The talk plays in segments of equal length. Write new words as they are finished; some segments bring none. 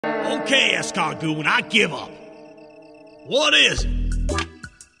Okay, escargoon, I give up. What is it?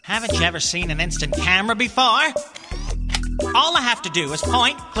 Haven't you ever seen an instant camera before? All I have to do is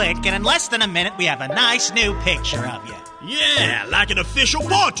point, click, and in less than a minute we have a nice new picture of you. Yeah, like an official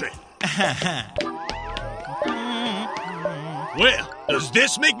portrait. Well, does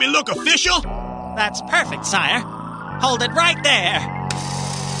this make me look official? That's perfect, sire. Hold it right there.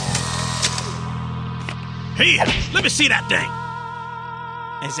 Here, let me see that thing.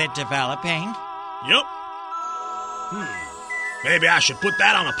 Is it developing? Yup. Maybe I should put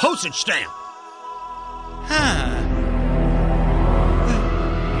that on a postage stamp. Huh.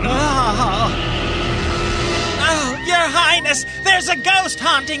 Oh, Your Highness, there's a ghost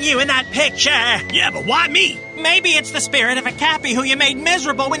haunting you in that picture. Yeah, but why me? Maybe it's the spirit of a Cappy who you made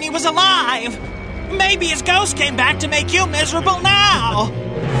miserable when he was alive. Maybe his ghost came back to make you miserable now.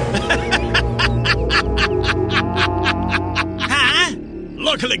 Huh?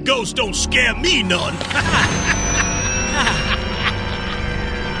 Luckily, ghosts don't scare me none.